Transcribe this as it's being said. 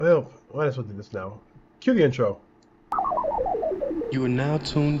Well, might as well do this now. Cue the intro. You are now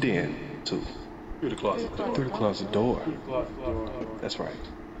tuned in to Through the Closet Door. Through the Closet Door. That's right.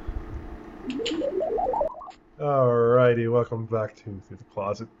 Alrighty, welcome back to Through the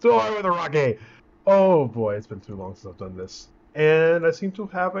Closet Door with a Rocky. Oh boy, it's been too long since I've done this. And I seem to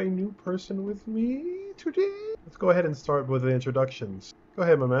have a new person with me today. Let's go ahead and start with the introductions. Go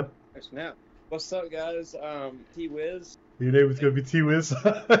ahead, my man. Snap. What's up, guys? T-Wiz. Your name is going to be T-Wiz?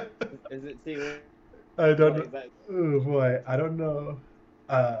 Is it T-Wiz? I don't know. That... Oh boy, I don't know.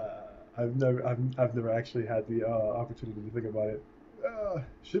 I've never actually had the opportunity to think about it.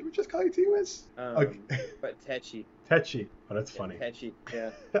 Should we just call you T-Wiz? Okay. But Tetchy. Tetchy. Oh, that's funny. Tetchy,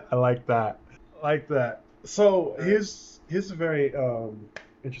 yeah. I like that. So here's a very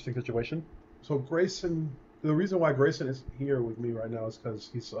interesting situation. So Grayson, the reason why Grayson is here with me right now is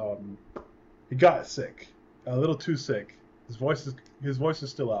because he got sick, a little too sick. His voice is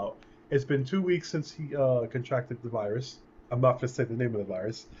still out. It's been 2 weeks since he contracted the virus. I'm not gonna say the name of the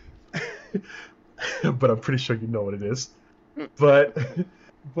virus, but I'm pretty sure you know what it is. But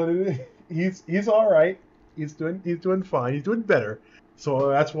he's all right. He's doing fine. He's doing better. So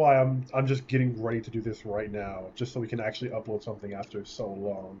that's why I'm just getting ready to do this right now, just so we can actually upload something after so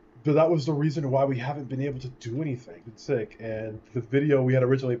long. But that was the reason why we haven't been able to do anything. It's sick, and the video we had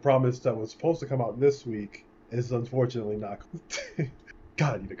originally promised that was supposed to come out this week is unfortunately not.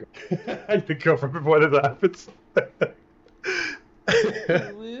 God, I need to go. I need to go from before this happens.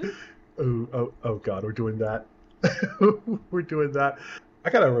 Oh God, we're doing that. We're doing that. I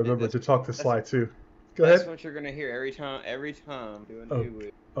gotta remember to talk to Sly too. Go ahead. That's what you're gonna hear every time doing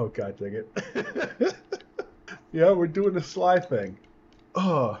T-Wiz. Oh God, dang it. Yeah, we're doing the Sly thing.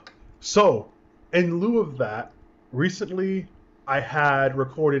 So in lieu of that, recently I had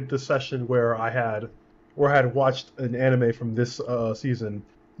recorded the session where I had watched an anime from this season.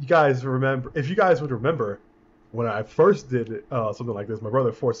 You guys remember? If you guys would remember, when I first did something like this, my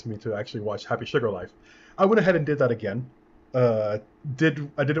brother forced me to actually watch Happy Sugar Life. I went ahead and did that again. I did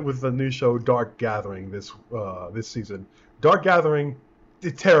it with the new show Dark Gathering this season. Dark Gathering,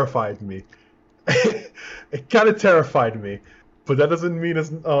 it terrified me. It kind of terrified me, but that doesn't mean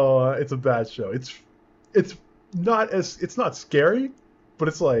it's a bad show. It's not scary, but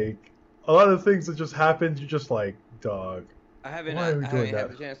it's like a lot of the things that just happened. You're just like, dog. I haven't had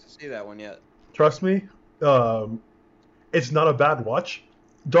the chance to see that one yet. Trust me, it's not a bad watch.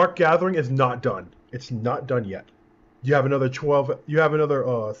 Dark Gathering is not done. It's not done yet. You have another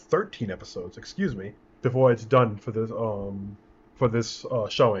 13 episodes, excuse me, before it's done for this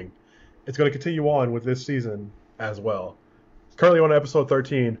showing. It's going to continue on with this season as well. Currently on episode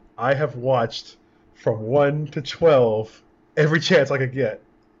 13, I have watched from 1 to 12 every chance I could get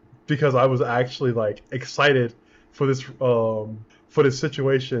because I was actually like excited for this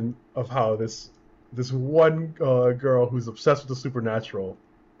situation of how this one girl who's obsessed with the supernatural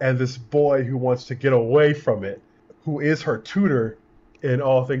and this boy who wants to get away from it, who is her tutor in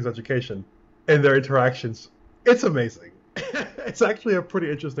all things education, and their interactions. It's amazing. It's actually a pretty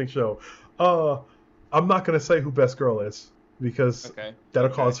interesting show. I'm not going to say who best girl is because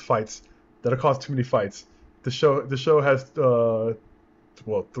that'll cause fights. That'll cause too many fights. The show has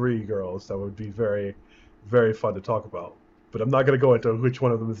 3 girls that would be very, very fun to talk about. But I'm not going to go into which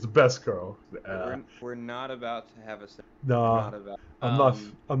one of them is the best girl. We're not about to have a... Nah,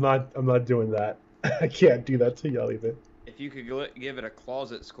 I'm not doing that. I can't do that to y'all either. If you could give it a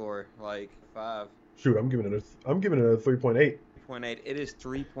closet score, like 5. Shoot, I'm giving it a 3.8. 3.8. It is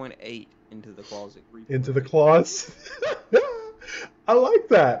 3.8 into the closet. Into the claws. I like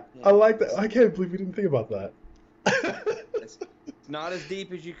that. Yeah. I like that. I can't believe we didn't think about that. It's not as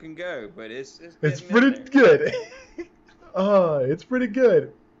deep as you can go, but it's pretty good. It's pretty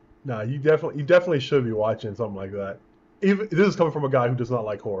good. Nah, you definitely should be watching something like that. Even this is coming from a guy who does not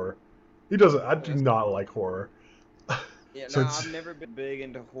like horror. He doesn't. I do not like horror. Yeah, no, I've never been big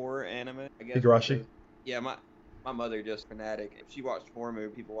into horror anime. I guess. Higurashi. Yeah, my mother just fanatic. If she watched horror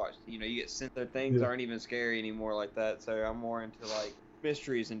movie, people watch. You get sent. Their things aren't even scary anymore like that. So I'm more into like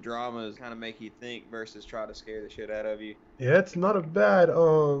mysteries and dramas, kind of make you think versus try to scare the shit out of you. Yeah, it's not a bad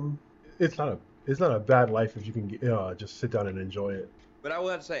it's not a bad life if you can just sit down and enjoy it. But I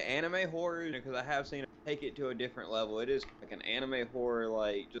would have to say anime horror, because I have seen it take it to a different level. It is like an anime horror,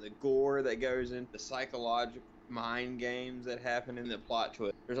 like the gore that goes into the psychological mind games that happen in the plot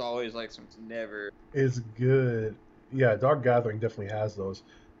twist. There's always like some never. It's good. Yeah, Dark Gathering definitely has those.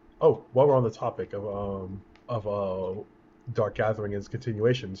 Oh, while we're on the topic of Dark Gathering and its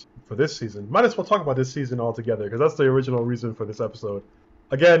continuations for this season, might as well talk about this season altogether because that's the original reason for this episode.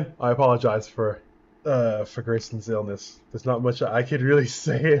 Again, I apologize for For Grayson's illness. There's not much I could really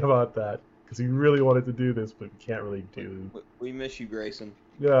say about that because he really wanted to do this, but we can't really do. We miss you, Grayson.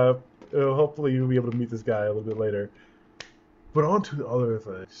 Yeah, hopefully you'll be able to meet this guy a little bit later. But on to the other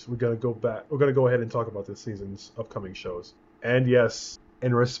things. We're gonna go back. We're gonna go ahead and talk about this season's upcoming shows. And yes,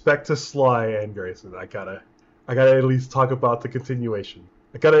 in respect to Sly and Grayson, I gotta at least talk about the continuation.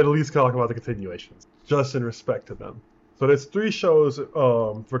 Just in respect to them. So there's 3 shows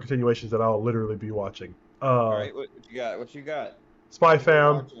for continuations that I'll literally be watching. All right, what you got? What you got? Spy What are you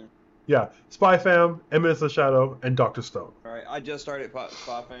Fam, watching? yeah, Spy Fam, Eminence of the Shadow, and Doctor Stone. All right, I just started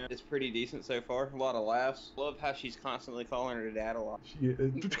Spy Fam. It's pretty decent so far. A lot of laughs. Love how she's constantly calling her dad a liar.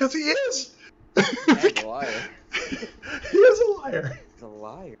 Because he is. Dad's a liar. He is a liar. He's a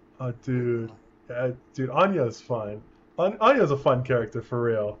liar. Oh, dude, dude, Anya's fun. Anya's a fun character for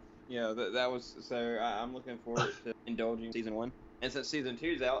real. Yeah, that was so. I'm looking forward to indulging season 1, and since season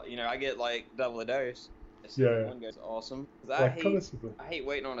 2's out, I get like double a dose. Season 1 goes awesome. 'Cause I hate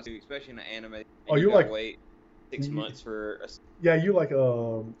waiting on a season, especially in an anime. And Oh, you gotta like- wait 6 months for a. Yeah, you like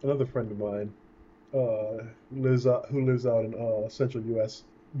another friend of mine, who lives out in Central U.S.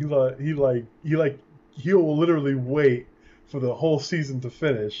 He'll literally wait for the whole season to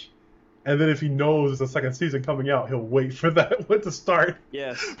finish, and then if he knows there's a second season coming out, he'll wait for that one to start.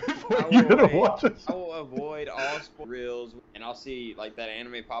 Yes. Before I you're will gonna wait. watch it. I will avoid all reels, and I'll see like that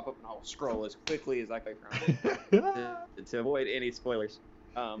anime pop up, and I'll scroll as quickly as I can to avoid any spoilers.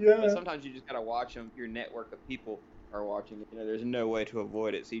 Yeah. But sometimes you just gotta watch them. Your network of people are watching it. There's no way to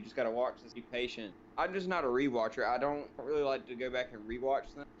avoid it, so you just gotta watch this. Be patient. I'm just not a rewatcher. I don't really like to go back and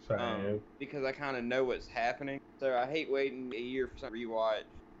rewatch them because I kind of know what's happening. So I hate waiting a year for some rewatch.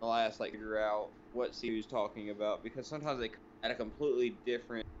 The last figure out what series talking about, because sometimes they come at a completely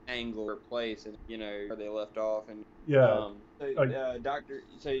different angle or place, and where they left off. And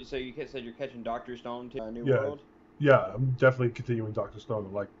So you said you're catching Doctor Stone to New World. Yeah, I'm definitely continuing Doctor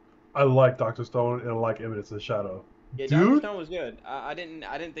Stone. I like Doctor Stone and I like Eminence of the Shadow. Yeah, Dude? Doctor Stone was good. I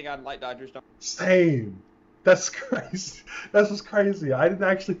didn't think I'd like Doctor Stone. Same. That's crazy. That's just crazy. I didn't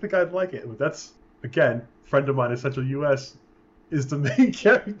actually think I'd like it, but that's, again, friend of mine in Central U.S. is the main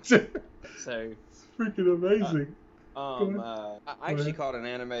character. So It's freaking amazing. I actually caught an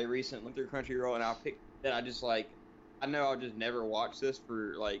anime recently through Crunchyroll, and I picked that I just like. I know I'll just never watch this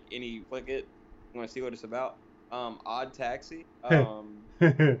for like any click it. I want to see what it's about. Odd Taxi.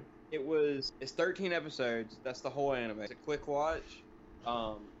 It's 13 episodes. That's the whole anime. It's a quick watch.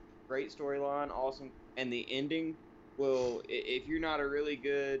 Great storyline, awesome, and the ending will, if you're not really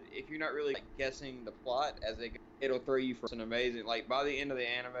like, guessing the plot as it'll throw you for an amazing. Like by the end of the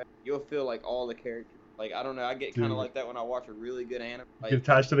anime, you'll feel like all the characters. Like I don't know, I get kind of like that when I watch a really good anime. Like, Get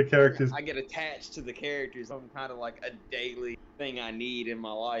attached to the characters. I get attached to the characters. I'm kind of like a daily thing I need in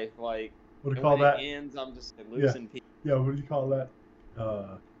my life. Like What do you when call that? it ends, I'm just losing people. Yeah, what do you call that?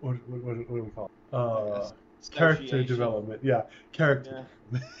 What do we call it? Character Association. development. Yeah, character.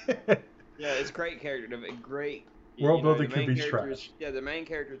 Yeah, it's great character development. Great. World building the can main be character is- trash. Yeah, the main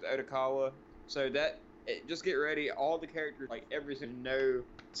character is Otakawa. So just get ready. All the characters, like every single, no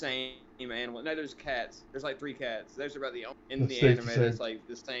same animal. No, there's cats. There's like 3 cats. Those are about the only in the That's safe to anime say. that's like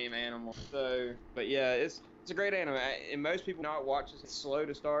the same animal. So, but yeah, it's a great anime. And most people not watch this. It's slow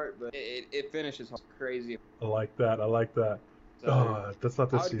to start, but it finishes crazy. I like that. So That's not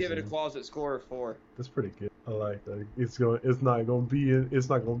I this would season. give it a closet score of 4. That's pretty good. I like that. It's not gonna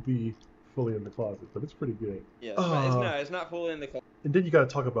be fully in the closet, but it's pretty good. Yeah, Uh, it's not fully in the closet. And then you gotta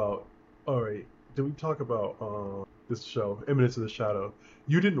talk about. All right, did we talk about this show, Eminence of the Shadow?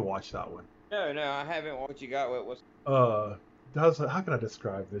 You didn't watch that one. No, I haven't. What you got? What's? How can I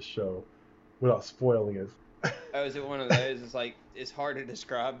describe this show without spoiling it? Oh, is it one of those? It's like it's hard to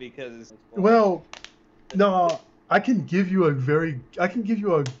describe because it's. Well, no, I can give you a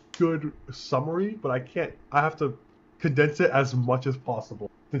good summary, but I have to condense it as much as possible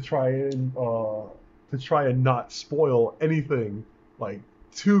to try and not spoil anything like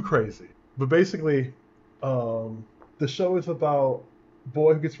too crazy. But basically, the show is about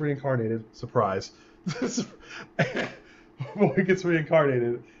boy who gets reincarnated. Surprise. Boy who gets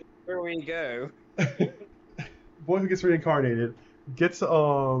reincarnated. Where we go? Boy who gets reincarnated gets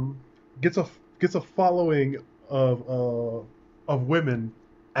a following of women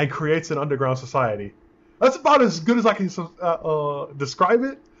and creates an underground society. That's about as good as I can describe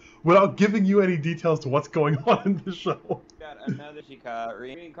it without giving you any details to what's going on in the show. Got another Shika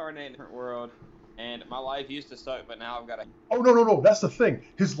reincarnated in a different world, and my life used to suck, but now I've got a. Oh no! That's the thing.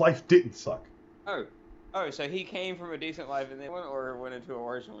 His life didn't suck. Oh, so he came from a decent life and then went into a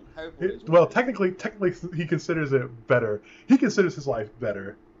worse one. Hopefully. Well, technically, he considers it better. He considers his life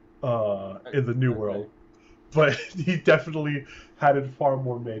better in the new Okay. world, but he definitely had it far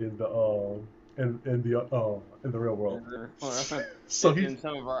more made in the real world. So he's in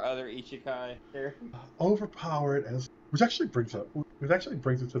some of our other isekai there. overpowered as which actually brings us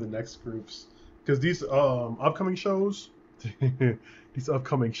to the next groups, because these upcoming shows, oh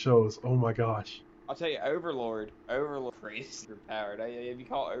my gosh, I'll tell you, Overlord crazy powered. Have you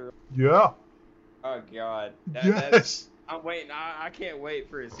called Overlord? yeah, Oh God, that's. yes, I'm waiting. I can't wait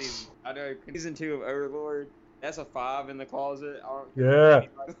for a season. I know season 2 of Overlord. That's a 5 in the closet. yeah,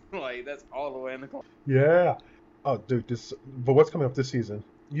 Like that's all the way in the closet. yeah. Oh, dude, but what's coming up this season?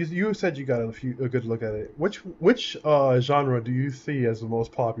 You said you got a good look at it. Which genre do you see as the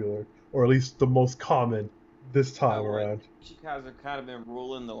most popular, or at least the most common this time Well, around? Ichikais have kind of been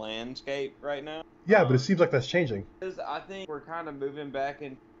ruling the landscape right now. Yeah, but it seems like that's changing. Because I think we're kind of moving back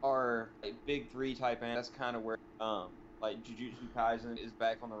in our like, big 3 type anime. That's kind of where like Jujutsu Kaisen is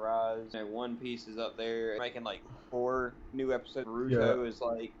back on the rise. You know, One Piece is up there making like 4 new episodes. Naruto is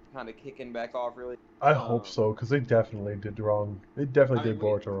like kind of kicking back off really. I hope so, because they definitely did wrong. They definitely did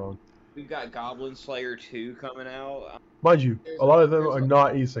Boruto wrong. We've got Goblin Slayer 2 coming out. Mind you, a lot of them are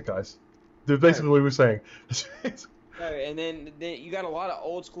not isekais. They're basically what we're saying. No, and then you got a lot of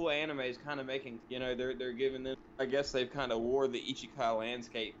old school animes kind of making, they're giving them, I guess they've kind of wore the isekai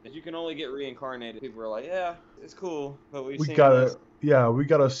landscape. As you can only get reincarnated. People are like, yeah, it's cool, but we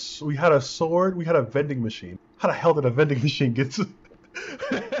had a sword, we had a vending machine. How the hell did a vending machine get so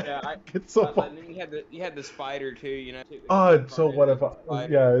and then you had the spider too, so what if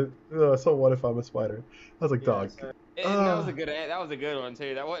I'm a spider? I was like, dog. That was a good one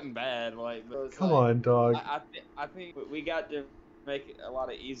too. That wasn't bad. Come on, dog. I think we got to make a lot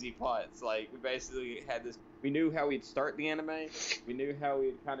of easy plots. Like we basically had this. We knew how we'd start the anime. We knew how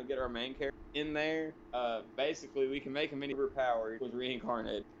we'd kind of get our main character in there. Basically, we can make him overpowered with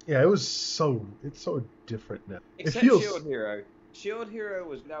reincarnated. Yeah, it's so different now. Except Shield Hero. Shield Hero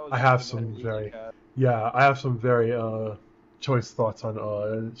was. I have some very choice thoughts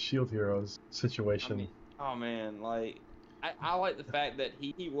on Shield Hero's situation. Oh man, like I like the fact that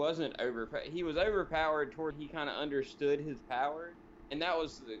he wasn't overpowered. He was overpowered toward he kind of understood his power, and that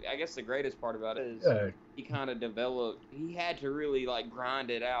was, I guess, the greatest part about it is he kind of developed. He had to really like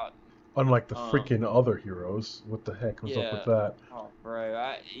grind it out. Unlike the freaking other heroes, what the heck was up with that? Oh,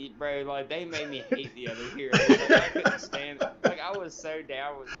 bro, like they made me hate the other heroes. Like, I couldn't stand it. Like I was so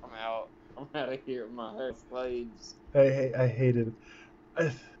down with I'm out of here with my whole slaves. I hated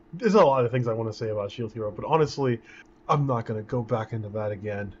it. There's a lot of things I want to say about Shield Hero, but honestly, I'm not gonna go back into that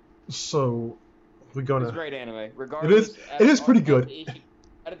again. So we're gonna. It's a great anime. Regardless, it is pretty good.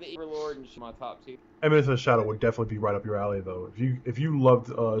 Out of the Overlord and my top 2. Eminence of the Shadow would definitely be right up your alley, though. If you loved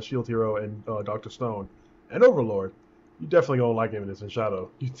Shield Hero and Dr. Stone and Overlord, you definitely gonna like Eminence of the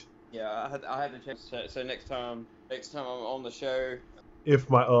Shadow. Yeah, I had to check. So next time I'm on the show, if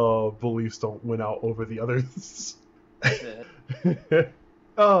my beliefs don't win out over the others.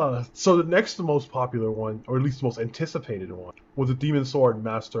 So the next most popular one, or at least the most anticipated one, was the Demon Sword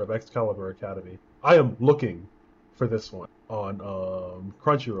Master of Excalibur Academy. I am looking for this one on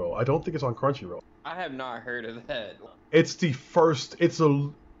Crunchyroll. I don't think it's on Crunchyroll. I have not heard of that. It's the first. It's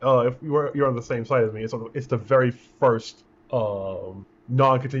if you're on the same side as me, it's the very first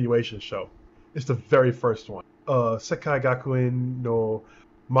non-continuation show. It's the very first one. Sekai Gakuen no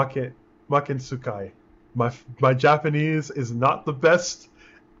Maken Tsukai. My Japanese is not the best.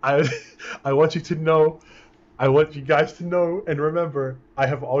 I want you to know. I want you guys to know and remember, I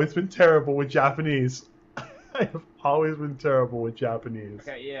have always been terrible with Japanese. I have always been terrible with Japanese.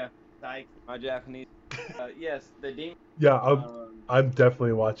 Okay, yeah. Like my Japanese. Yes, the demon. Yeah, I'm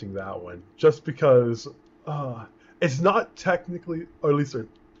definitely watching that one. Just because it's not technically, or at least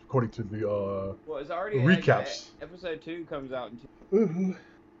according to the well, it's already recaps. Episode 2 comes out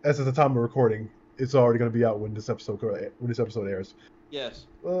as of the time of recording, it's already going to be out when this episode airs. Yes.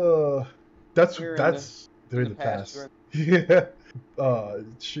 That's during the past. Yeah.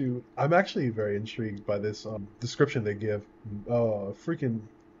 Shoot, I'm actually very intrigued by this description they give.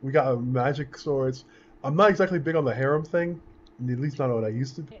 We got magic swords. I'm not exactly big on the harem thing, at least not what I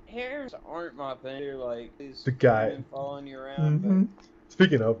used to be. Harems aren't my thing. They're like these the guy women following you around. Mm-hmm.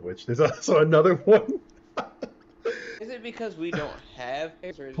 Speaking of which, there's also another one. Is it because we don't have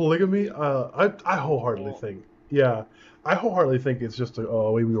polygamy? I wholeheartedly think. Yeah, I wholeheartedly think it's just the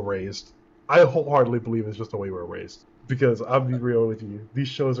way we were raised. I wholeheartedly believe it's just the way we were raised. Because I'll be real with you, these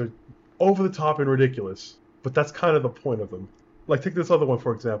shows are over the top and ridiculous, but that's kind of the point of them. Like, take this other one,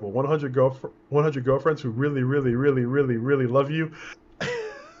 for example, 100 Girlfriends Who Really, Really, Really, Really, Really Love You.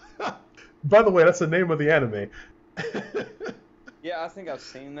 By the way, that's the name of the anime. Yeah, I think I've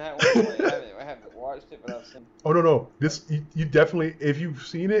seen that one. Like, I haven't watched it, but I've seen. Oh no, this you definitely, if you've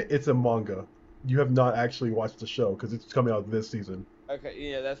seen it, it's a manga. You have not actually watched the show because it's coming out this season. Okay,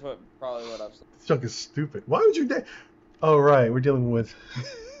 yeah, that's probably what I've seen. This junk is stupid. Why would you? Oh right, we're dealing with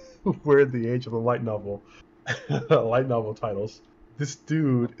we're in the age of the light novel, light novel titles. This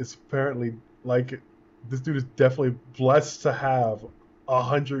dude is apparently this dude is definitely blessed to have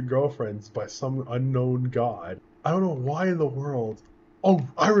 100 girlfriends by some unknown god. I don't know why in the world. Oh,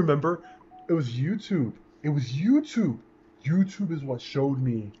 I remember. It was YouTube. It was YouTube. YouTube is what showed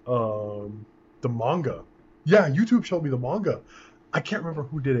me the manga. Yeah, YouTube showed me the manga. I can't remember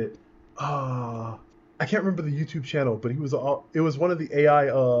who did it. I can't remember the YouTube channel, but it was one of the AI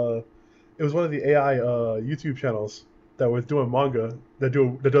YouTube channels that was doing manga that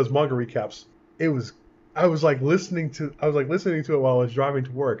does manga recaps. I was like listening to it while I was driving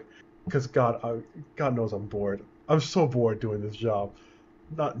to work because God knows I'm bored. I'm so bored doing this job.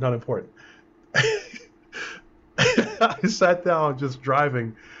 Not important. I sat down just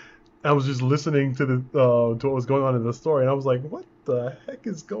driving. I was just listening to what was going on in the story, and I was like, "What the heck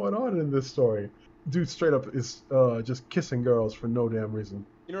is going on in this story?" Dude, straight up is just kissing girls for no damn reason.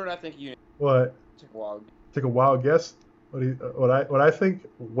 You know what I think you? What? Take Take a wild. a wild guess. What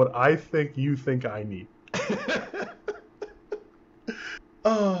I think you think I need.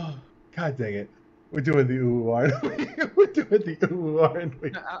 Oh, God dang it! We're doing the ooh, aren't we? We're doing the ooh, aren't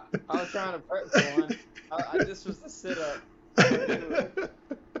we? I was trying to prep for one. This was the sit up.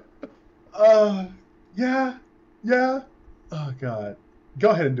 Yeah. Oh God, go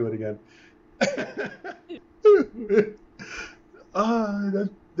ahead and do it again.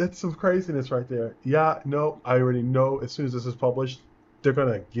 That's some craziness right there. Yeah, no, I already know. As soon as this is published, they're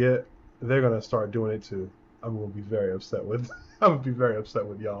gonna start doing it too. I'm gonna be very upset with. I'm gonna be very upset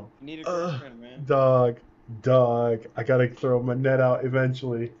with y'all. You need a girlfriend, man. Dog, I gotta throw my net out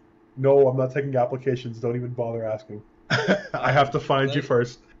eventually. No, I'm not taking applications. Don't even bother asking. I have to find you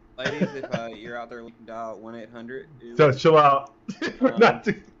first. Ladies, if you're out there, dial 1-800. So chill out.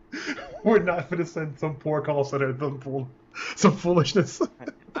 We're not gonna send some poor call center some foolishness.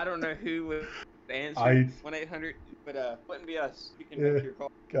 I don't know who would answer 1-800, but wouldn't be us. You can make your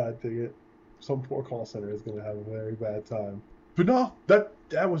call. God dang it. Some poor call center is gonna have a very bad time. But no,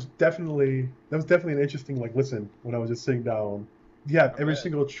 that was definitely an interesting listen when I was just sitting down. Yeah, every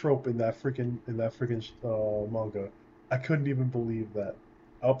single trope in that freaking manga. I couldn't even believe that.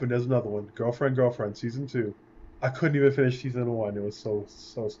 Oh, and there's another one. Girlfriend, season 2. I couldn't even finish season 1. It was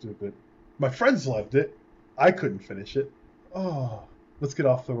so stupid. My friends loved it. I couldn't finish it. Oh, let's get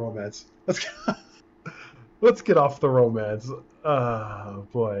off the romance. Let's get off the romance. Oh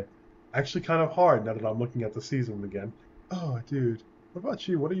boy, actually kind of hard now that I'm looking at the season again. Oh, dude, what about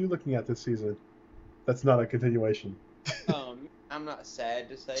you? What are you looking at this season? That's not a continuation. I'm not sad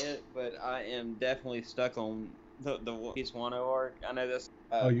to say it, but I am definitely stuck on the One Piece Wano arc. I know this.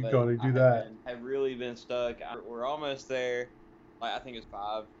 You're going to do that. I've really been stuck. We're almost there. I think it's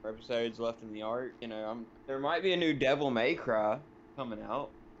 5 episodes left in the arc. There might be a new Devil May Cry coming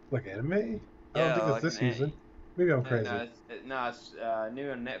out. Like anime? I don't think it's this season. Maybe I'm crazy. It's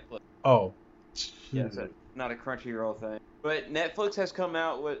new on Netflix. Oh. Yeah, it's not a Crunchyroll thing. But Netflix has come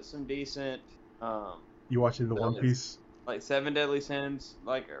out with some decent. You watching the One Piece? Like 7 Deadly Sins,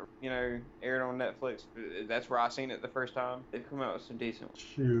 aired on Netflix. That's where I seen it the first time. They've come out with some decent ones.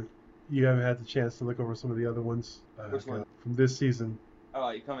 Shoot. You haven't had the chance to look over some of the other ones? Which one? From this season.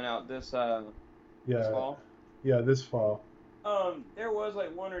 Oh, you coming out this fall? Yeah, this fall. There was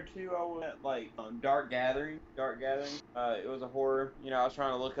 1 or 2 I was at, Dark Gathering. It was a horror. I was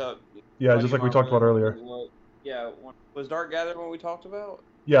trying to look up. Yeah, just like we talked about earlier. Yeah, was Dark Gathering what we talked about?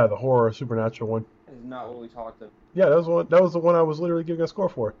 Yeah, the horror supernatural one. That is not what we talked about. Yeah, that was the one I was literally giving a score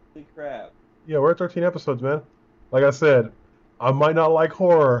for. Holy crap. Yeah, we're at 13 episodes, man. Like I said, I might not like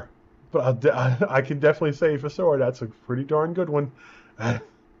horror, but I can definitely say for sure that's a pretty darn good one. I've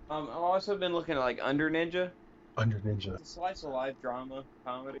also been looking at Under Ninja. Under Ninja. It's a slice of life drama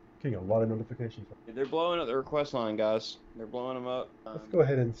comedy. Getting a lot of notifications. They're blowing up the request line, guys. They're blowing them up. Let's go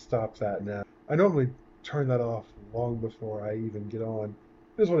ahead and stop that now. I normally turn that off long before I even get on.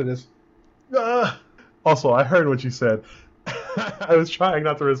 Here's what it is. Also, I heard what you said. I was trying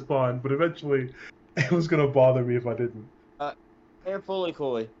not to respond, but eventually it was going to bother me if I didn't. And Fully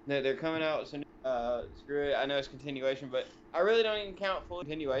Cooley. They're coming out, so screw it. I know it's continuation, but I really don't even count full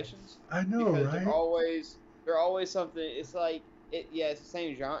continuations. I know, because right? They're always something. It's it's the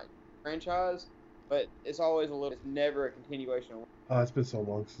same genre franchise, but it's always it's never a continuation. It's been so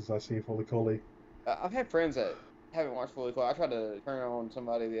long since I've seen Fully Cooley. I've had friends that haven't watched Fully Cooley. I tried to turn on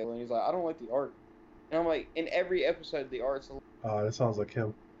somebody the other day, and he's like, I don't like the art. And I'm like, in every episode, the art's That sounds like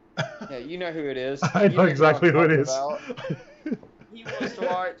him. yeah, you know who it is. I know exactly who it is. He wants to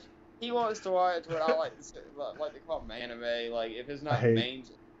watch. He wants to watch what I like to call anime. Like if it's not main,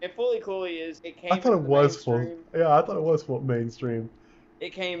 it fully coolly is. It came. I thought it was mainstream. full. Yeah, I thought it was full mainstream.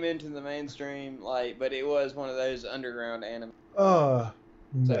 It came into the mainstream, but it was one of those underground anime.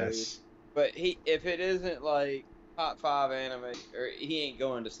 Mess. So, but if it isn't like top 5 anime, or he ain't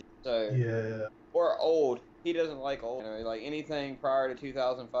going to see. So yeah. Or old. He doesn't like old anime. Like anything prior to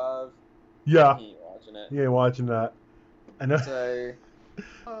 2005. Yeah. He ain't watching it. He ain't watching that. I know. So,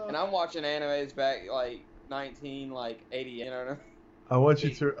 and I'm watching animes back like 80. You know. I want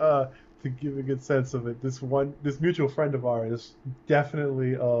you to give a good sense of it. This mutual friend of ours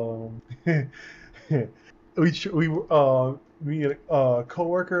definitely me and a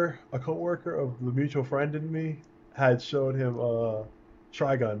coworker of the mutual friend and me had showed him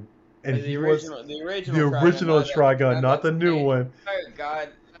Trigun, and the original Trigun, not the new one. Oh God!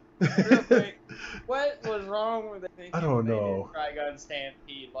 Real quick, what was wrong with it? I don't know. Trigun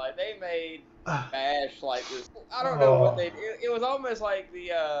Stampede, like they made Bash like this. I don't know what they did. It was almost like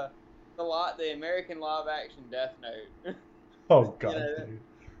the American live action Death Note. Oh God, you know, dude.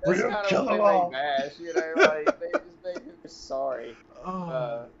 That's kind of what they made Bash. You know, like they just made him sorry.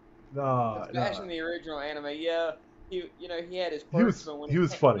 Bash in the original anime, yeah. He had his quirks, but when he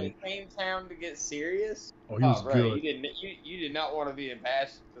was funny. When it came time to get serious, he was good. You did not want to be in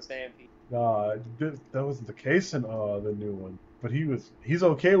Bash the Stampede. Nah, that wasn't the case in the new one. But he's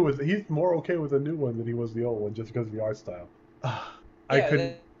more okay with the new one than he was the old one, just because of the art style. I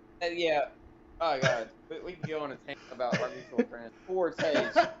couldn't. Yeah. Oh God, we can go on a tangent about our mutual friend. Poor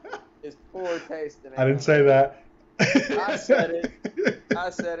taste. His poor taste. I didn't say that. I said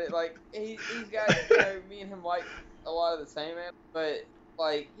it. Like he's got, me and him like a lot of the same anime, but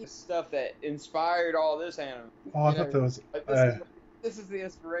like stuff that inspired all this anime. Oh, I thought that was. Like, this is the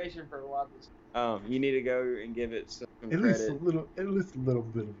inspiration for a lot of this. You need to go and give it some credit. At least a little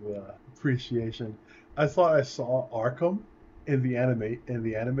bit of appreciation. I thought I saw Arkham in the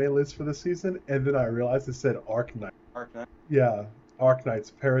anime list for the season, and then I realized it said Arknight. Arknight. Yeah,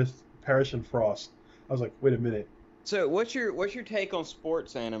 Arknights, Parrish and Frost. I was like, wait a minute. So what's your take on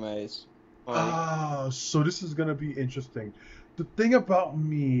sports animes? So this is gonna be interesting. The thing about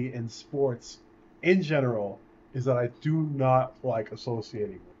me and sports in general is that I do not like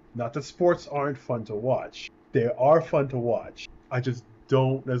associating with. Not that sports aren't fun to watch. They are fun to watch. I just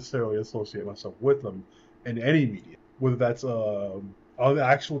don't necessarily associate myself with them in any media, whether that's on the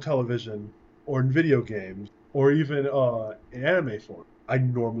actual television or in video games or even in anime form. I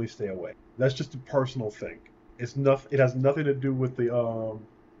normally stay away. That's just a personal thing. It has nothing to do with the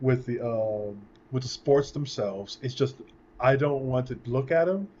sports themselves. It's just I don't want to look at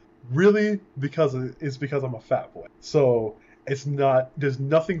them. Really, because I'm a fat boy. So it's not. There's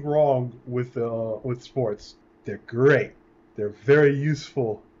nothing wrong with sports. They're great. They're very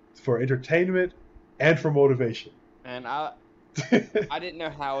useful for entertainment and for motivation. And I didn't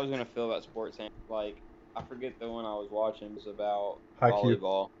know how I was gonna feel about sports. Like I forget the one I was watching was about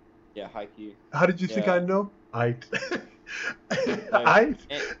volleyball. Yeah, Haikyuu. How did you think I know? And I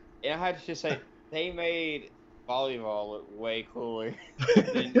had to just say they made volleyball look way cooler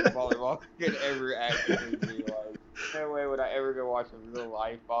than volleyball could ever actually be. Like, no way would I ever go watch a real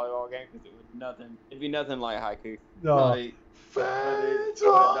life volleyball game because it'd be nothing like Haikyuu. No. Like,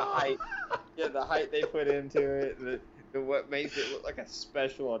 the height they put into it, what makes it look like a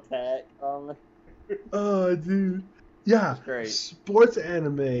special attack. Oh, dude. Yeah. Great. Sports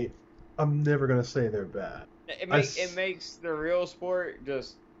anime, I'm never gonna say they're bad. It makes the real sport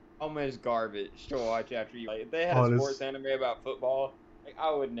just almost garbage to watch after you. Like, if they had a sports anime about football, like,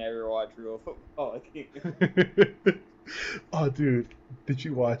 I would never watch real football. Oh, dude, did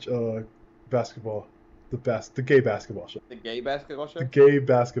you watch basketball? The gay basketball show. The gay basketball show? The gay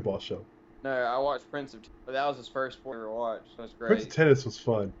basketball show. No, I watched Prince of Tennis, but that was his first sport I ever watched. So that's great. Prince of Tennis was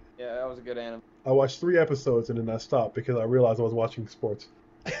fun. Yeah, that was a good anime. I watched 3 episodes and then I stopped because I realized I was watching sports.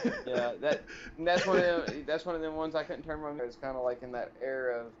 Yeah, that's one of them ones I couldn't turn my. It's kind of like in that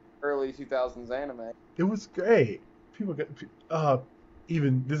era of early 2000s anime. It was great. People get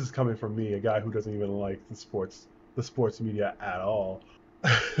even this is coming from me, a guy who doesn't even like the sports media at all,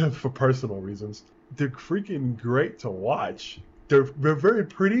 for personal reasons. They're freaking great to watch. They're very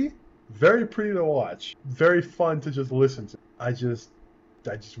pretty to watch. Very fun to just listen to. I just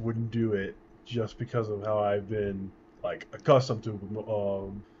wouldn't do it just because of how I've been like accustomed to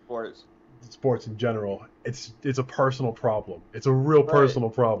sports in general. It's a personal problem. It's a real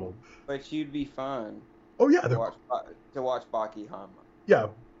personal problem. But you'd be fine. Oh yeah, to watch Baki Hanma.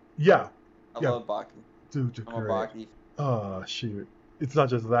 Yeah. I Yeah. love Baki. Dude, you're I'm a great. Baki. Oh, shoot. It's not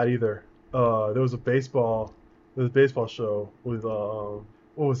just that either. There was a baseball show with, what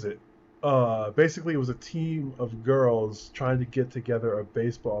was it? Basically, it was a team of girls trying to get together a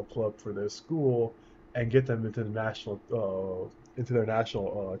baseball club for their school and get them into their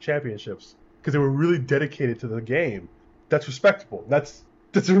national championships because they were really dedicated to the game. That's respectable. That's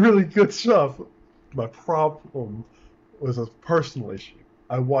really good stuff. My problem was a personal issue.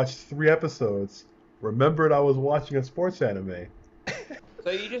 I watched 3 episodes, remembered I was watching a sports anime. So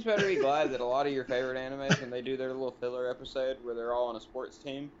you just better be glad that a lot of your favorite animes, when they do their little filler episode where they're all on a sports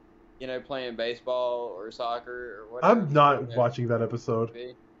team, you know, playing baseball or soccer or whatever. I'm not watching that episode.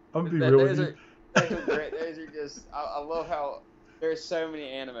 I'm gonna be real with you. Those are great. Those are just. I love how there's so many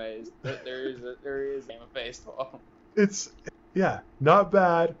animes that there is game of baseball. It's not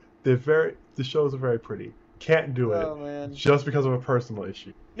bad. The shows are very pretty. Can't do it Oh man. just because of a personal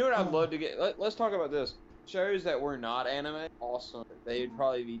issue. You know what I'd love to get? Let's talk about this. Shows that were not anime, awesome. They'd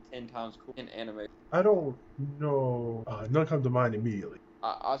probably be 10 times cool in anime. I don't know. None come to mind immediately.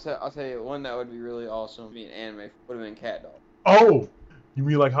 I'll tell you one that would be really awesome. Would be an anime. Would have been Cat Dog. Oh, you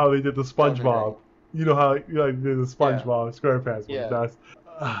mean like how they did the That would be SpongeBob? You know how they did the SpongeBob SquarePants one. Yeah. That's,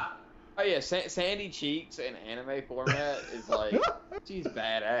 Oh yeah, Sandy Cheeks in anime format is like she's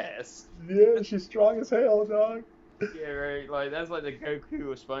badass. yeah, she's strong as hell, dog. Yeah, right. Like that's like the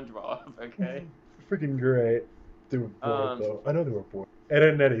Goku of SpongeBob. Okay. Freaking great. They were bored Um, though. I know they were bored. Ed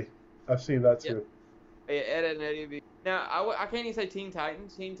and Eddie. I've seen that too. Yeah, Ed and Eddie. Now I can't even say Teen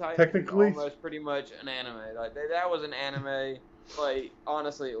Titans. Teen Titans Technically- is almost pretty much an anime. Like that was an anime. Like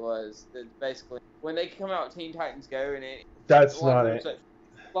honestly, it was. That basically when they come out, Teen Titans Go, and That's a lot not of it. people say-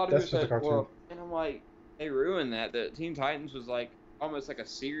 a lot of That's people just a said, cartoon. well, and I'm like, they ruined that. The Teen Titans was like almost like a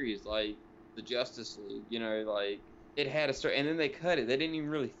series, like the Justice League. You know, like it had a story, and then they cut it. They didn't even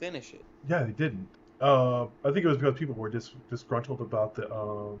really finish it. Yeah, they didn't. I think it was because people were disgruntled about the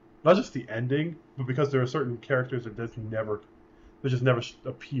not just the ending, but because there are certain characters that just never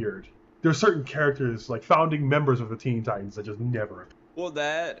appeared. There are certain characters like founding members of the Teen Titans that just never. Well,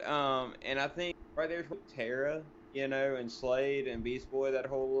 that and I think right there with Terra, you know, and Slade and Beast Boy, that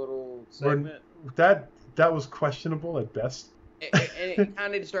whole little segment. That was questionable at best. And it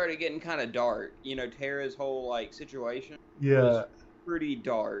kind of started getting kind of dark. You know, Terra's whole like situation Yeah. was pretty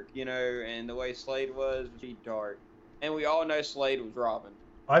dark. You know, and the way Slade was pretty dark. And we all know Slade was Robin.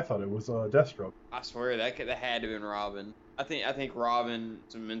 I thought it was Deathstroke. I swear that had to have been Robin. I think Robin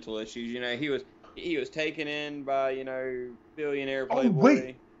some mental issues. You know, he was taken in by billionaire Oh, playboy.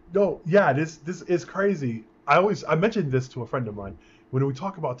 wait. No, yeah, this is crazy. I mentioned this to a friend of mine. When we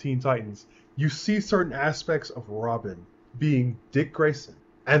talk about Teen Titans, you see certain aspects of Robin being Dick Grayson,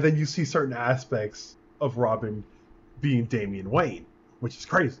 and then you see certain aspects of Robin being Damian Wayne, which is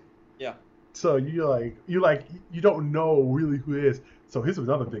crazy. Yeah. So you don't know really who it is. So here's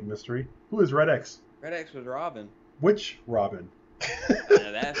another big mystery: who is Red X? Red X was Robin. Which Robin?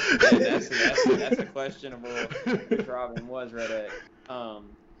 Yeah, that's a questionable which Robin was Red X.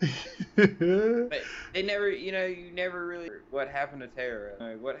 But they never, you never really what happened to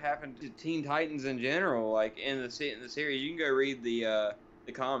Terra, what happened to Teen Titans in general. Like in the series, you can go read the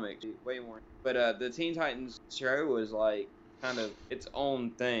comics, way more. But the Teen Titans show was like kind of its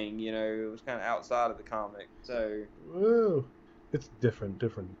own thing. You know, it was kind of outside of the comic. So Woo. It's different,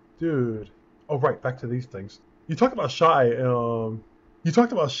 dude. Oh right, back to these things. You talked about Shy.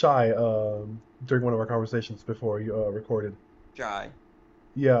 During one of our conversations before you recorded. Shy.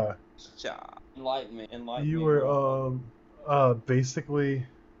 Yeah. Enlighten me. You were basically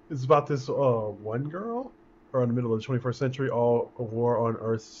it's about this one girl around the middle of the 21st century. All a war on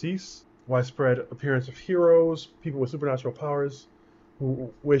Earth cease. Widespread appearance of heroes, people with supernatural powers,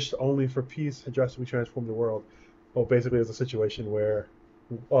 who wished only for peace had drastically transformed the world. Well, basically, it's a situation where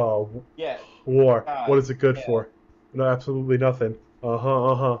Yeah. war. God, What is it good yeah. for? No, absolutely nothing.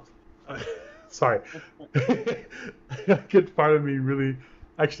 Sorry. A good part of me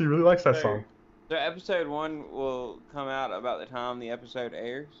actually really likes that song. So episode 1 will come out about the time the episode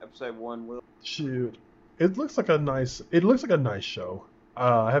airs. Episode 1 will. Shoot, it looks like a nice show.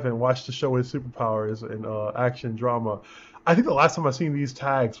 I haven't watched the show with superpowers and action drama. I think the last time I seen these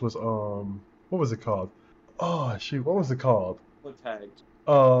tags was what was it called? Oh shoot, what was it called? What tags?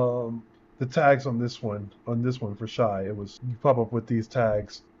 The tags on this one for Shy. It was you pop up with these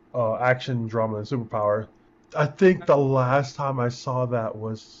tags, action, drama, and superpower. I think the last time I saw that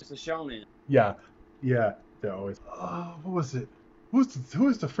was It's a shonen. yeah. They're always. What was it? Who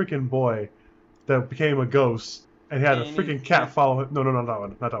is the freaking boy that became a ghost and he had a freaking cat follow him? No, not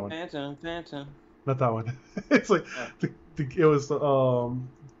that one. Phantom. Not that one. It's like it was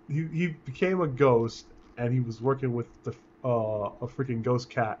he became a ghost, and he was working with a freaking ghost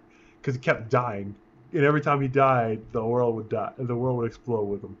cat because he kept dying, and every time he died, the world would die. The world would explode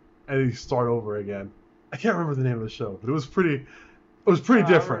with him, and he'd start over again. I can't remember the name of the show, but it was pretty. It was pretty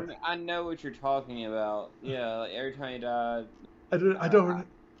different. I know what you're talking about. Yeah, like every time he died. I don't.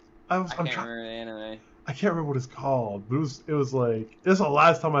 I'm can't trying. remember the anime. I can't remember what it's called, but it was like this is the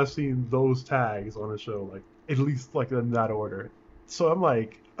last time I've seen those tags on a show, like at least like in that order. So I'm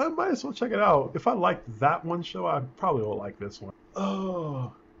like, I might as well check it out. If I like that one show, I probably will like this one.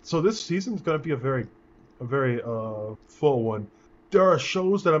 Oh, so this season's gonna be a very full one. There are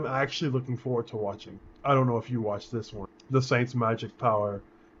shows that I'm actually looking forward to watching. I don't know if you watched this one. The Saints' Magic Power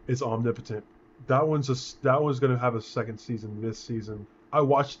is Omnipotent. That one's gonna have a second season this season. I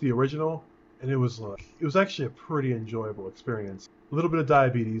watched the original, and it was actually a pretty enjoyable experience. A little bit of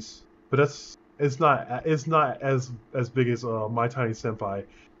diabetes, but it's not as big as My Tiny Senpai.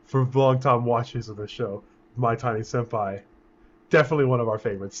 For long-time watchers of the show, My Tiny Senpai, definitely one of our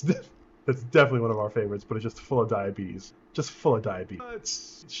favorites. That's definitely one of our favorites, but it's just full of diabetes. Just full of diabetes.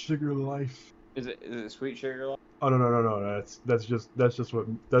 It's Sugar Life. Is it Sweet Sugar Life? Oh no. That's just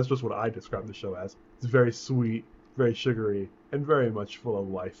what I describe the show as. It's very sweet, very sugary, and very much full of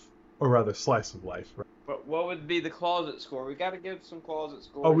life, or rather, slice of life. Right? But what would be the closet score? We got to give some closet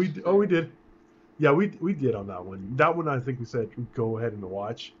scores. We did. Yeah, we did on that one. That one I think we said go ahead and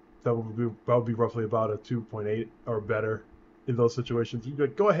watch. That would be roughly about a 2.8 or better in those situations. You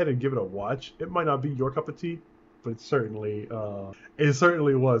go ahead and give it a watch. It might not be your cup of tea, but it certainly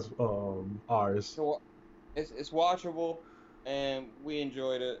was ours. So it's watchable, and we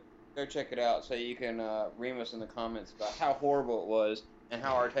enjoyed it. Go check it out so you can ream us in the comments about how horrible it was and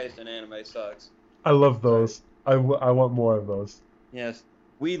how our taste in anime sucks. I love those. I want more of those. Yes,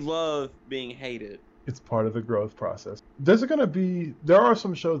 we love being hated. It's part of the growth process. There are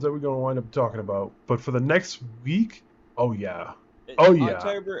some shows that we're going to wind up talking about, but for the next week, oh yeah.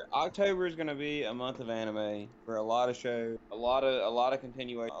 October is going to be a month of anime for a lot of shows, a lot of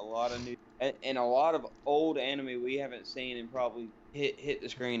continuation, a lot of new, and a lot of old anime we haven't seen and probably hit the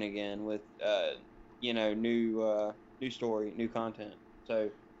screen again with new story, new content.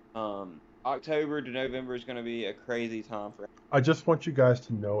 So October to November is going to be a crazy time for. I just want you guys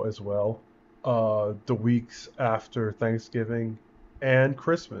to know as well, the weeks after Thanksgiving and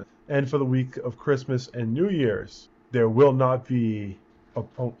Christmas, and for the week of Christmas and New Year's, there will not be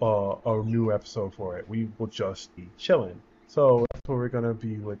a new episode for it. We will just be chilling. So that's where we're gonna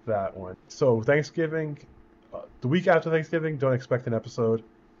be with that one. So Thanksgiving, the week after Thanksgiving, don't expect an episode,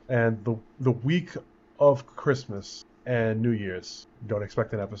 and the week of Christmas and New Year's, don't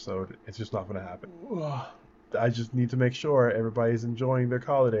expect an episode. It's just not gonna happen. I just need to make sure everybody's enjoying their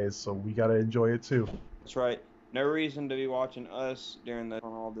holidays, so we gotta enjoy it too. That's right. No reason to be watching us during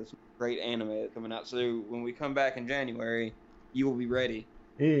all this great anime coming out. So when we come back in January, you will be ready.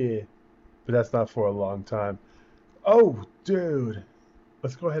 Yeah, but that's not for a long time. Oh, dude,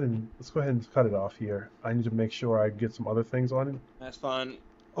 let's go ahead and cut it off here. I need to make sure I get some other things on it. That's fine.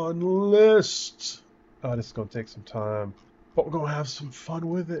 On list. Oh, this is gonna take some time, but we're gonna have some fun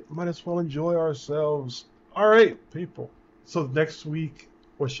with it. Might as well enjoy ourselves. All right, people. So next week,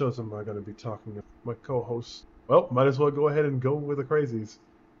 what shows am I gonna be talking about? My co-host. Well, might as well go ahead and go with the crazies.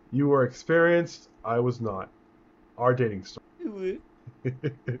 You were experienced, I was not. Our dating story.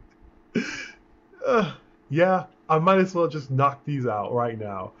 Yeah, I might as well just knock these out right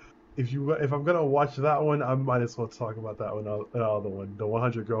now. If I'm gonna watch that one, I might as well talk about that one, the other one, the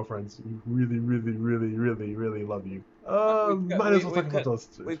 100 Girlfriends who really, really, really, really, really love you. Might as well talk about those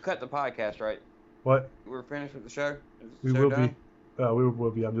two. We've cut the podcast, right? What? We're finished with the show. We will be. We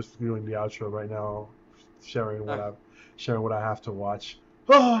will be. I'm just doing the outro right now, sharing what I have to watch.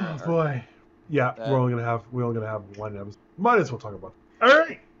 Oh boy. Yeah, we're only gonna have one episode. Might as well talk about it. All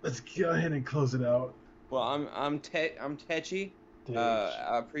right, let's go ahead and close it out. Well, I'm Tetchy.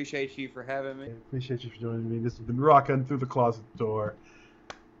 I appreciate you for having me. I appreciate you for joining me. This has been Rockin' Through the Closet Door,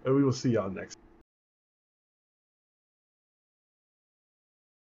 and we will see y'all next.